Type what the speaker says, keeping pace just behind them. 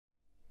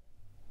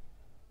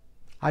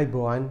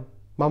අයිබෝවන්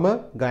මම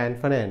ගයන්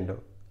ෆර්නෑන්ඩෝ.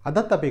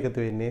 අදත් අපි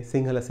එකතු වෙන්නේ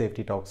සිංහල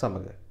සේෆ්ටි ටෝක්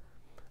සමග.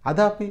 අද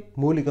අපි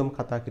මූලිකම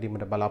කතා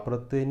කිරීමට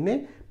බලාපොරොත්තු වෙන්නේ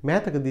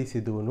මෑතකදී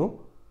සිදු වුණු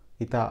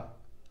ඉතා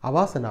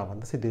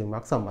අවාසනාවන්ත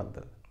සිදුවීමක්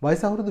සම්බන්ධව.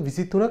 වයස අවුරුදු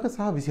 23ක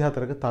සහ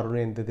 24ක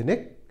තරුණයන්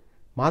දෙදෙනෙක්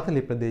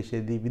මාතලේ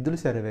ප්‍රදේශයේදී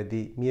විදුලි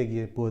සැරවැදී මිය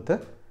ගිය පුවත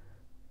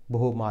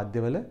බොහෝ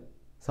මාධ්‍යවල,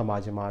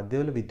 සමාජ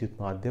මාධ්‍යවල, විද්‍යුත්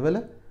මාධ්‍යවල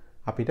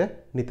අපිට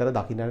නිතර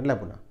දකින්නට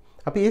ලැබුණා.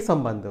 අපි ඒ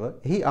සම්බන්ධව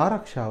එහි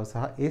ආරක්ෂාව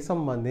සහ ඒ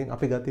සම්බන්ධයෙන්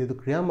අපි ගත යුතු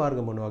ක්‍රියාමාර්ග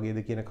මොන වගේද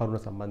කියන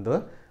කරුණ සම්බන්ධව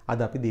අද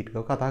අපි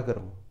දීර්ඝව කතා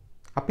කරමු.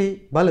 අපි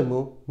බලමු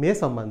මේ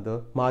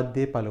සම්බන්ධව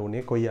මාධ්‍යයේ පළ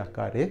වුණේ කොයි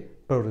ආකාරයේ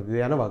ප්‍රවෘත්තිද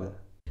යන වග.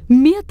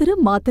 මේ අතර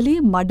මාතලේ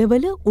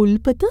මඩවල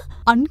උල්පත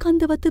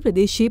අන්කන්දවත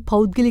ප්‍රදේශයේ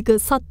පෞද්ගලික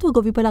සත්ව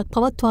ගොවිපලක්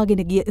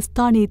පවත්වාගෙන ගිය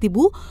ස්ථානයේ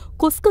තිබූ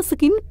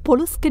කොස්කසකින්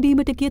පොළොස්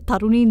කැඩීමට ගිය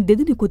තරුණීන්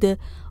දෙදෙනෙකුද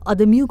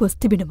අද මිය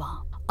ගොස් තිබෙනවා.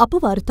 අප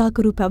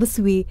වාර්තාකරු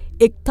පැවසුවේ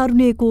එක්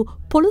තරුණයෙකු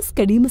පොළොස්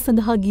කැඩීම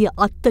සඳහා ගිය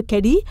අත්ත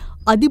කැඩී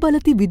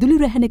අධිබලති විදුලි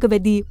රැහැනක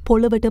වැදී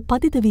පොළවට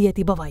පතිත වී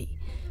ඇති බවයි.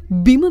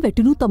 බිම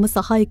වැටුණු තම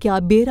සහායකයා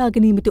බේරා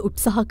ගැනීමට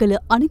උත්සාහ කළ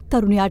අනෙක්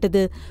තරුණයාටද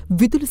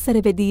විදුලි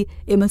සැරවැදී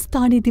එම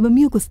ස්ථානයේදීම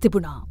මිය ගොස්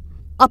තිබුණා.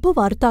 අප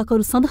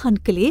වාර්තාකරු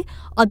සඳහන් කළේ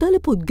අදාළ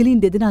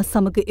පුද්ගලයන් දෙදෙනා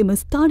සමග එම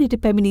ස්ථානයට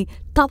පැමිණි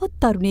තවත්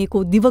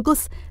තරුණයෙකු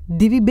දිවගොස්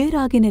දිවි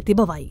බේරාගෙන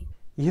ඇති බවයි.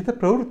 ඉහත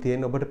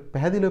ප්‍රවෘත්තියෙන් ඔබට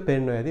පැහැදිලිව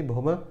පේනවා ඇති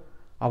බොහොම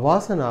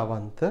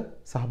අවාසනාවන්ත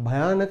සහ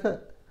භයානක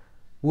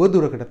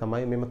උවදුරකට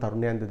තමයි මෙම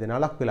තරුණයන් දෙදෙනා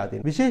ලක් වෙලා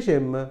තියෙන්නේ.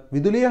 විශේෂයෙන්ම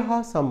විදුලිය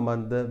හා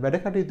සම්බන්ධ වැඩ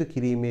කටයුතු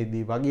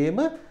කිරීමේදී වගේම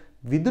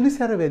විදුලි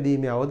සැර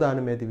වැදීමේ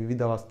අවදානම ඇති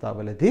විවිධ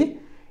අවස්ථාවලදී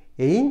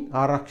එයින්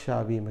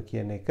ආරක්ෂා වීම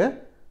කියන එක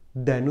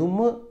දැනුම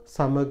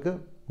සමග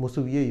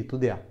මුසු විය යුතු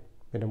දෙයක්.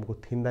 වෙන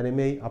මොකුත් හින්දා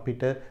නෙමෙයි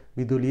අපිට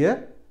විදුලිය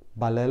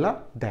බලලා,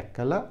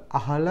 දැකලා,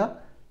 අහලා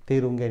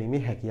තේරුම්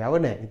ගැනීමේ හැකියාව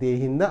නැහැ. ඉතින්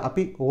ඒ හින්දා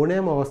අපි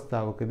ඕනෑම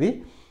අවස්ථාවකදී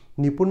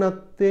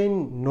නිපුණත්වයෙන්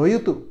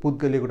නොයුතු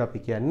පුද්ගලයෙකුට අපි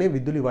කියන්නේ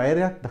විදුලි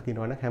වයරයක්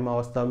දකින්නවනම් හැම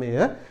අවස්ථාවෙම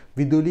එය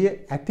විදුලිය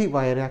ඇති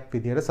වයරයක්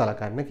විදිහට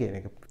සලකන්න කියන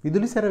එක.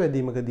 විදුලි සැර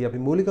වැදීමකදී අපි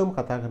මූලිකවම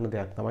කතා කරන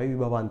දෙයක් තමයි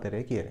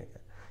විභවාන්තරය කියන එක.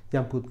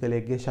 යම්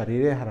පුද්ගලයෙක්ගේ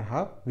ශරීරය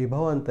හරහා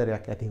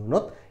විභවාන්තරයක් ඇති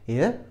වුණොත්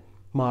එය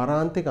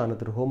මාරාන්තික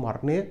අනතුරු හෝ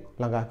මරණය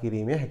ළඟා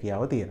කිරීමේ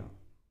හැකියාව තියෙනවා.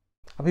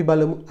 අපි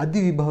බලමු අධි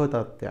විභව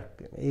තත්ත්වයක්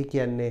තියෙනවා. ඒ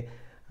කියන්නේ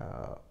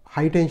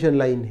හයි ටෙන්ෂන්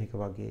ලයින් එක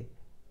වගේ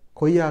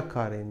කොයි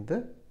ආකාරයෙන්ද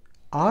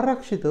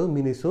ආරක්ෂිතව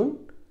මිනිසුන්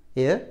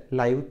එය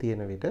ලයිව්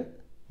තියෙන විට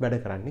වැඩ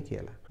කරන්නේ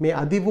කියලා. මේ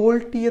අධි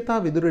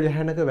වෝල්ටීයතා විදුලි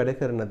රැහැනක වැඩ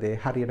කරන දේ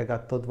හරියට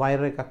ගත්තොත්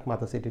වයර් එකක්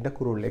මත සිටින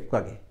කුරුල්ලෙක්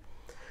වගේ.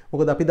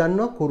 මොකද අපි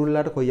දන්නවා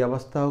කුරුල්ලාට කොයි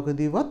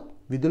අවස්ථාවකදීවත්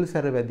විදුලි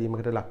සැර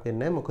වැදීමකට ලක්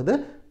වෙන්නේ නැහැ. මොකද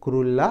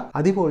කුරුල්ලා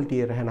අධි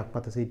වෝල්ටීය රැහැනක්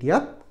මත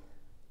සිටියත්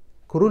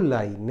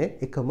කුරුල්ලා ඉන්නේ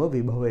එකම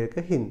විභවයක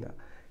හින්දා.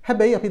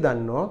 හැබැයි අපි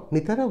දන්නවා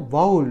නිතර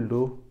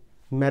වවුල්ලු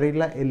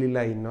මැරිලා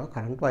එල්ලිලා ඉන්නවා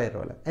කරන්ට් වයර්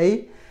වල. ඇයි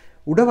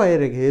උඩ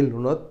වයර් එක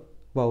හෙල්ලුනොත්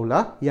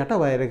වවුලා යට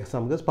වයර් එක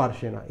සමග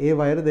ස්පර්ශ වෙනවා. ඒ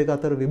වයර් දෙක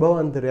අතර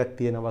විභවාන්තරයක්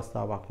තියෙන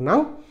අවස්ථාවක්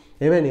නම්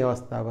එවැනි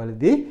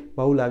අවස්ථාවලදී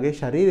වවුලාගේ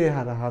ශරීරය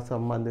හරහා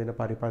සම්බන්ධ වෙන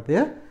පරිපතය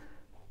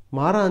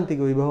මාරාන්තික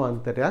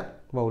විභවාන්තරයක්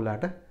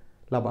වවුලාට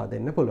ලබා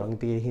දෙන්න පුළුවන්.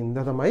 ඉතින් ඒ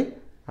හින්දා තමයි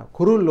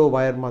කුරුල්ලෝ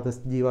වයර් මත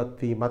ජීවත්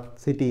වීමත්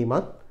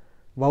සිටීමත්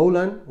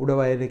වවුලන් උඩ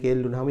වයර් එක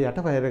එල්ලුනහම යට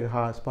වයර් එක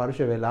හා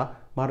ස්පර්ශ වෙලා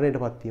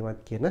මරණයටපත් වීමත්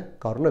කියන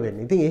කරුණ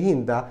වෙන්නේ. ඉතින් ඒ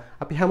හින්දා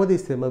අපි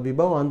හැමතිස්සෙම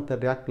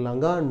විභවාන්තරයක්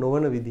ළඟා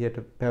නොවන විදිහට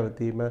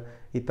පැවතීම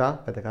ඉතා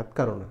වැදගත්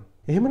කරුණ.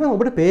 එහෙමනම්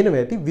ඔබට පේනවා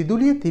ඇති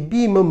විදුලිය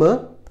තිබීමම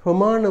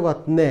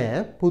ප්‍රමාණවත්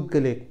නෑ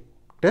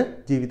පුද්ගලයෙක්ට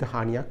ජීවිත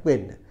හානියක්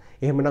වෙන්න.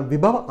 එහෙමනම්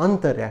විභව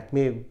අන්තරයක්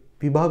මේ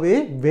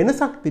විභවයේ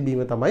වෙනසක්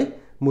තිබීම තමයි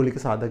මූලික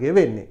සාධකය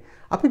වෙන්නේ.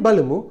 අපි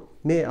බලමු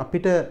මේ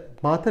අපිට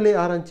මාතලේ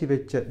ආරංචි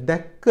වෙච්ච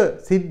දැක්ක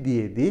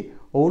සිද්ධියේදී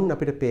ඔවුන්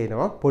අපිට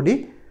පේනවා පොඩි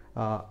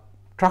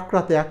ට්‍රක්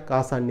රථයක්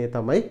ආසන්නයේ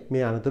තමයි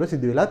මේ අනතුර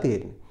සිදු වෙලා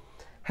තියෙන්නේ.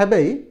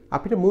 හැබැයි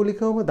අපිට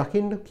මූලිකවම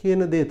දකින්න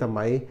කියන දේ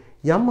තමයි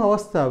යම්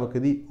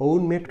අවස්ථාවකදී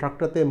ඔවුන් මේ ට්‍රක්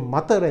රථයේ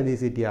මත රැඳී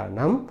සිටියා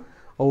නම්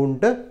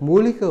ඔවුන්ට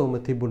මූලිකවම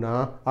තිබුණා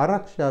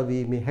ආරක්ෂා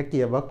වීමේ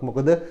හැකියාවක්.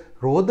 මොකද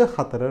රෝද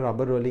 4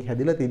 රබර් වලින්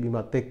හැදිලා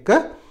තිබීමත් එක්ක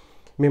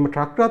මෙම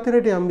ට්‍රක්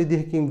රථයට යම්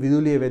විදිහකින්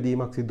විදුලිය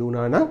වැදීමක් සිදු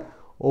වුණා නම්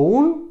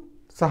ඔවුන්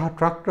සහ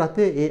ට්‍රක්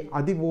රථයේ ඒ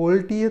අධි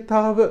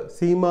වෝල්ටීයතාව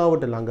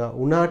සීමාවට ළඟ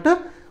වුණාට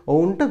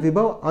ඔවුන්ට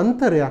විභව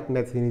අන්තරයක්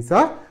නැති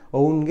නිසා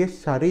ඔවුන්ගේ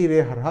ශරීරය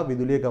හරහා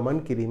විදුලිය ගමන්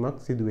කිරීමක්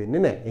සිදු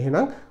වෙන්නේ නැහැ.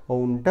 එහෙනම්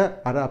ඔවුන්ට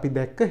අර අපි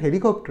දැක්ක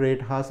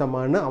හෙලිකොප්ටරයට හා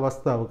සමාන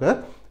අවස්ථාවක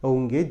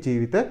ඔවුන්ගේ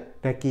ජීවිත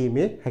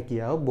රැකීමේ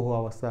හැකියාව බොහෝ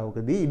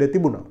අවස්ථාවකදී ඉඩ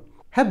තිබුණා.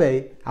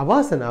 හැබැයි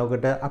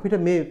අවාසනාවකට අපිට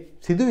මේ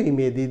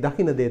සිදුවීමේදී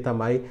දකින්න දේ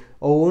තමයි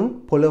ඔවුන්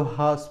පොළව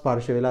හා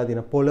ස්පර්ශ වෙලා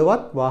දින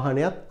පොළවත්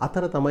වාහනයත්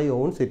අතර තමයි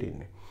ඔවුන්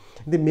සිටින්නේ.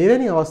 ඉතින්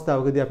මෙවැනි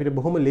අවස්ථාවකදී අපිට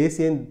බොහොම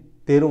ලේසියෙන්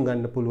තේරුම්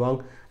ගන්න පුළුවන්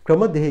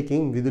ක්‍රම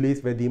දෙකකින් විදුලි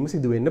වැදීම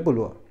සිදු වෙන්න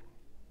පුළුවන්.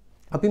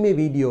 අපි මේ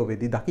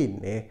වීඩියෝවේදී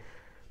දකින්නේ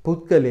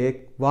පුද්ගලයෙක්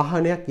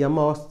වාහනයක් යම්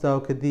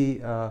අවස්ථාවකදී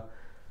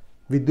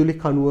විදුලි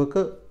කණුවක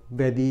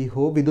වැදී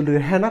හෝ විදුලි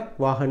රැහැනක්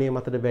වාහනය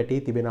මතට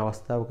වැටී තිබෙන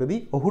අවස්ථාවකදී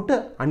ඔහුට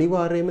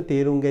අනිවාර්යයෙන්ම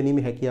තේරුම් ගැනීම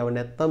හැකියාව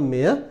නැත්තම්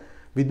මෙය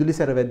විදුලි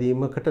සැර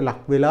වැදීමකට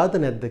ලක් වෙලාද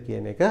නැද්ද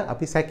කියන එක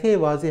අපි සැකේ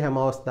වාසිය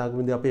හැම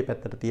අවස්ථාවකදී අපේ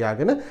පැත්තට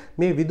තියාගෙන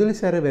මේ විදුලි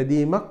සැර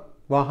වැදීමක්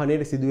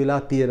වාහනයේ සිදු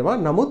වෙලා තියෙනවා.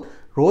 නමුත්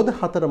රෝද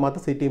 4 මත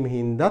සිටීම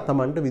හින්දා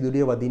Tamanට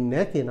විදුලිය වදින්නේ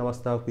නැහැ කියන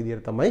අවස්ථාවක්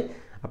විදිහට තමයි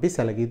අපි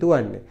සැලකිය යුතු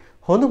වන්නේ.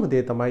 හොඳම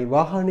දේ තමයි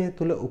වාහනය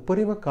තුල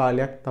උපරිම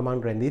කාලයක්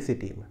Taman රැඳී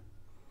සිටීම.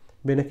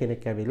 වෙන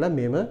කෙනෙක් ඇවිල්ලා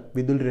මේව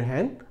විදුලි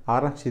රැහැන්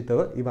ආරක්ෂිතව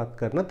ඉවත්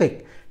කරන තෙක්.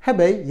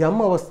 හැබැයි යම්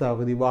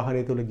අවස්ථාවකදී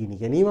වාහනය තුල ගිනි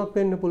ගැනීමක්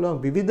වෙන්න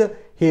පුළුවන් විවිධ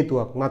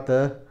හේතුවක් මත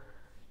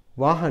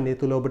වාහනය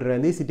තුල ඔබට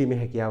රැඳී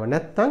සිටීමේ හැකියාව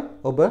නැත්නම්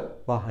ඔබ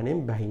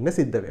වාහනයෙන් බහින්න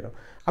සිද්ධ වෙනවා.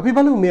 අපි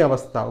බලමු මේ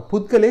අවස්ථාව.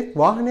 පුද්ගලයෙක්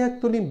වාහනයක්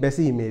තුලින්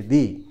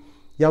බැසීමේදී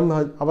යම්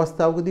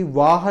අවස්ථාවකදී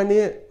වාහනය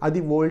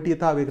අධි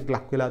වෝල්ටීයතාවයකට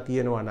ලක් වෙලා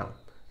තියෙනවා නම්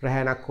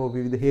රැහැනක් හෝ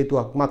විවිධ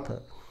හේතුවක් මත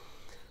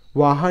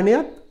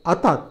වාහනයත්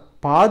අතත්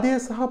පාදය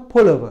සහ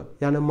පොළව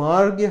යන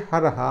මාර්ගය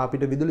හරහා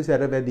අපිට විදුලි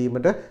සැර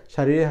වැදීමට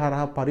ශරීරය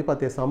හරහා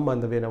පරිපථය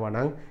සම්බන්ධ වෙනවා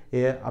නම්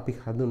එය අපි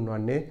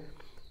හඳුන්වන්නේ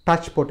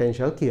ටච්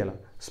පොටෙන්ෂල් කියලා.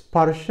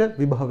 ස්පර්ශ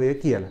විභවය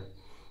කියලා.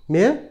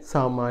 මෙය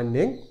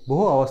සාමාන්‍යයෙන්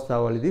බොහෝ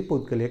අවස්ථාවලදී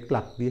පුද්ගලයෙක්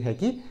ලක් විය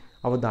හැකි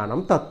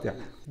අවදානම් තත්ත්වයක්.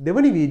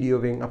 දෙවැනි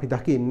වීඩියෝවෙන් අපි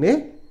දකින්නේ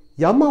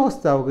යම්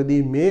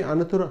අවස්ථාවකදී මේ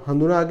අනතුර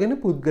හඳුනාගෙන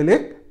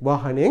පුද්ගලයෙක්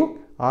වාහනයෙන්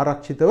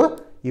ආරක්ෂිතව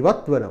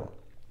ඉවත් වෙනවා.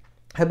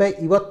 හැබැයි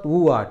ඉවත්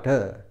වූවාට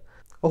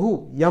ඔහු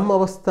යම්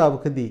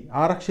අවස්ථාවකදී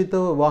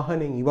ආරක්ෂිතව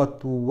වාහනයෙන්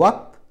ඉවත්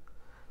වූවත්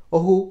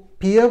ඔහු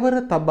පියවර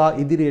තබා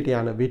ඉදිරියට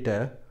යන විට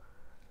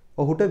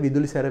ඔහුට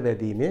විදුලි සැර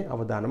වැදීමේ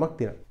අවදානමක්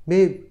තියෙනවා.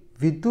 මේ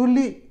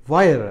විදුලි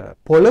වයර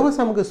පොළව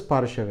සමග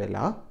ස්පර්ශ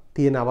වෙලා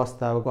තියෙන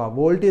අවස්ථාවක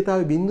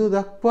වෝල්ටීයතාවය බිඳුව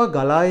දක්වා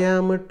ගලා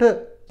යාමට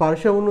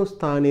ස්පර්ශ වුණු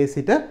ස්ථානයේ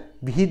සිට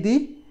විහිදී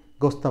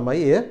ගොස්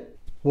තමයි එය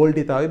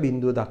වෝල්ටීයතාවය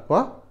බිඳුව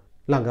දක්වා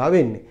ළඟා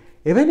වෙන්නේ.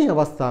 එවැනි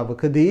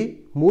අවස්ථාවකදී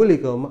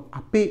මූලිකවම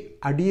අපි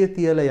අඩිය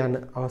තියලා යන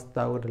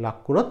අවස්ථාවකට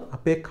ලක් වුණොත්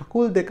අපේ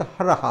කකුල් දෙක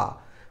හරහා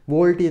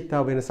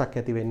වෝල්ටීයතාව වෙනසක්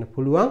ඇති වෙන්න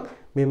පුළුවන්.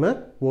 මෙම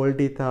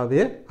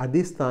වෝල්ටීයතාවය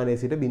අධිස්ථානයේ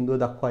සිට බිඳුව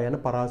දක්වා යන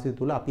පරාසය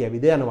තුල අපි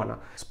ඇවිද යනවා නම්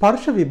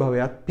ස්පර්ශ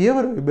විභවයත්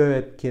පියවර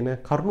විභවයත් කියන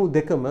කරුණු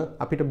දෙකම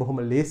අපිට බොහොම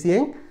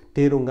ලේසියෙන්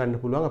තේරුම් ගන්න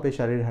පුළුවන් අපේ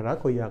ශරීරය හරහා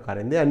කොයි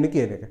ආකාරයෙන්ද යන්නේ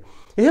කියන එක.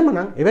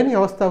 එහෙමනම් එවැනි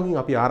අවස්ථාවකින්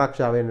අපි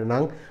ආරක්ෂා වෙන්න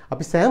නම්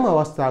අපි සෑම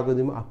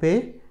අවස්ථාවකදීම අපේ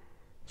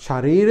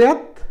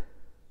ශරීරයත්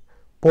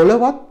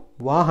පොළවත්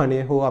වාහනය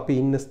හෝ අපි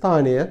ඉන්න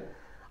ස්ථානය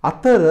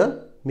අතර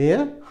මෙය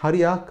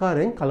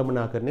හරියාකාරයෙන්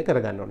කළමනාකරණය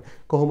කරගන්න ඕනේ.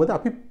 කොහොමද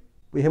අපි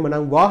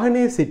එහෙමනම්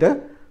වාහනයේ සිට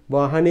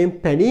වාහනයෙන්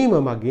පැනීම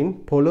මගින්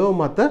පොළොව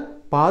මත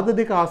පාද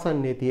දෙක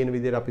ආසන්නයේ තියෙන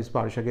විදිහට අපි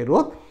ස්පර්ශ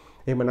කරුවොත්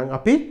එහෙමනම්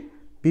අපි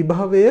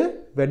විභවය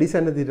වැඩි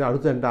සැනදිට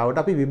අලුතෙන්ට ආවට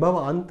අපි විභව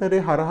අන්තරය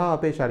හරහා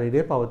අපේ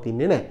ශරීරය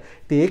පවතින්නේ නැහැ.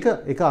 ඉතින් ඒක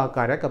එක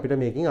ආකාරයක් අපිට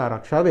මේකෙන්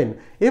ආරක්ෂා වෙන්න.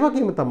 ඒ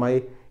වගේම තමයි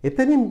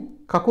එතනින්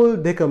කකුල්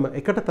දෙකම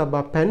එකට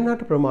තබා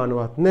පැන්නට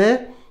ප්‍රමාණවත් නැහැ.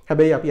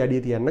 හැබැයි අපි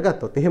අඩිය තියන්න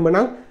ගත්තොත්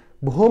එහෙමනම්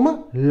බොහොම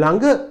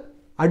ළඟ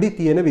අඩි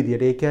තියෙන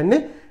විදියට ඒ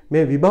කියන්නේ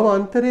මේ විභව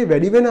අන්තරය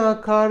වැඩි වෙන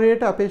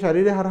ආකාරයට අපේ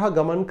ශරීරය හරහා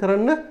ගමන්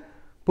කරන්න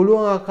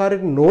පුළුවන්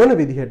ආකාරයට නොවන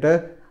විදිහට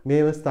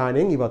මේ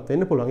ස්ථානයෙන් ඉවත්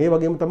වෙන්න පුළුවන්. ඒ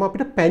වගේම තමයි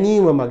අපිට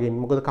පැනීම මගින්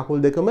මොකද කකුල්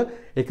දෙකම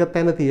එක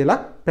තැන තියලා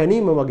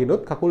පැනීම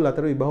මගිනොත් කකුල්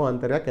අතර විභව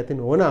අන්තරයක් ඇති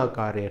නොවන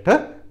ආකාරයට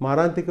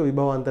මාරාන්තික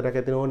විභව අන්තරයක්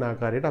ඇති නොවන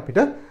ආකාරයට අපිට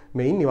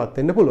මෙයින් ඉවත්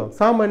වෙන්න පුළුවන්.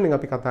 සාමාන්‍යයෙන්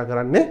අපි කතා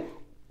කරන්නේ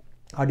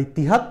අඩි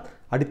 30ත්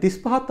අඩි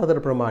 35ත් අතර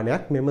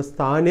ප්‍රමාණයක් මෙම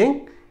ස්ථානයෙන්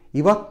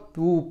ඉවත්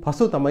වූ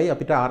පසු තමයි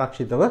අපිට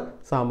ආරක්ෂිතව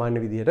සාමාන්‍ය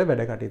විදිහට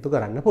වැඩ කටයුතු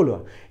කරන්න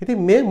පුළුවන්. ඉතින්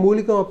මේ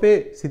මූලිකව අපේ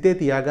සිතේ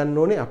තියාගන්න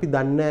ඕනේ අපි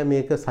දන්නේ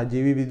මේක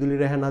සජීවී විදුලි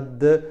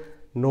රැහැනක්ද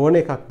නොවන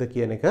එකක්ද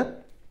කියන එක.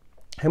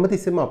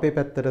 හැමතිස්සෙම අපේ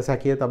පැත්තට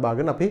සැකය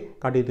තබාගෙන අපි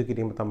කටයුතු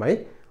කිරීම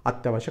තමයි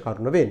අත්‍යවශ්‍ය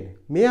කරුණ වෙන්නේ.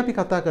 මේ අපි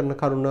කතා කරන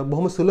කරුණ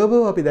බොහොම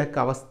සුලභව අපි දැක්ක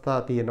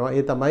අවස්ථා තියෙනවා.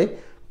 ඒ තමයි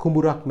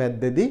කුඹුරක්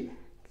මැද්දේදී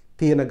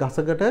තියෙන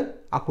ගසකට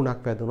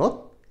අකුණක්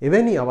වැදුනොත්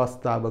එවැනි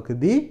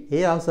අවස්ථාවකදී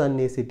ඒ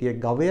ආසන්නයේ සිටිය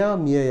ගවයා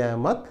මිය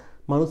යෑමත්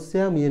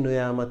මනුස්සයා මිය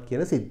නොයාමත්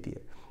කියන සිද්ධිය.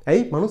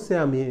 ඇයි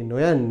මනුස්සයා මිය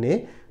නොයන්නේ?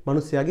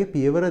 මනුස්සයාගේ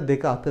පියවර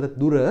දෙක අතර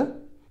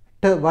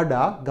දුරට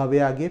වඩා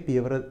ගවයාගේ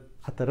පියවර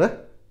අතර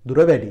දුර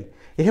වැඩි.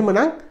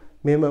 එහෙමනම්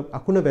මෙම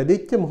අකුණ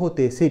වැදිච්ච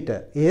මොහොතේ සිට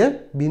එය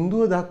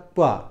බිඳුව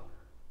දක්වා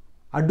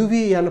අඩු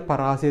වී යන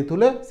පරාසය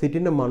තුල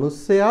සිටින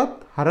මනුස්සයාත්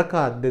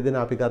හරකාත්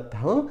දෙදෙනා අපි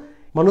ගත්තහම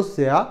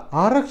මනුස්සයා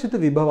ආරක්ෂිත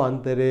විභව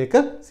අන්තරයක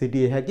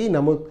සිටිය හැකි.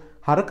 නමුත්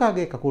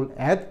හරකාගේ කකුල්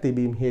ඈත්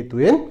තිබීම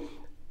හේතුවෙන්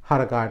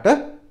හරකාට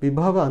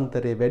විභව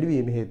අන්තරය වැඩි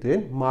වීම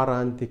හේතුවෙන්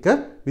මාරාන්තික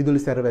විදුලි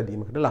සැර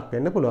වැදීමකට ලක්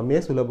වෙන්න පුළුවන්.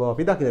 මේ සුලභව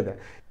අපි දකින්න දැන්.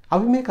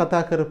 අපි මේ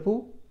කතා කරපු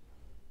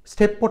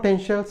ස්ටෙප්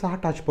පොටෙන්ෂල් සහ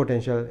ටච්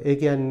පොටෙන්ෂල් ඒ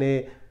කියන්නේ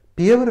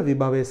පියවර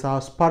විභවය සහ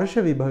ස්පර්ශ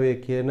විභවය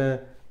කියන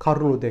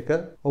කරුණු දෙක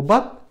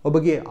ඔබත්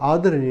ඔබගේ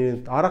ආදරණීය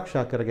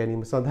ආරක්ෂා කර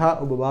ගැනීම සඳහා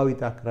ඔබ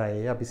භාවිතා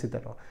කරයි අපි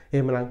සිතනවා.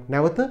 එහෙමනම්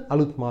නැවත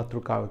අලුත්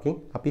මාතෘකාවකින්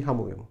අපි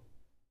හමු වෙමු.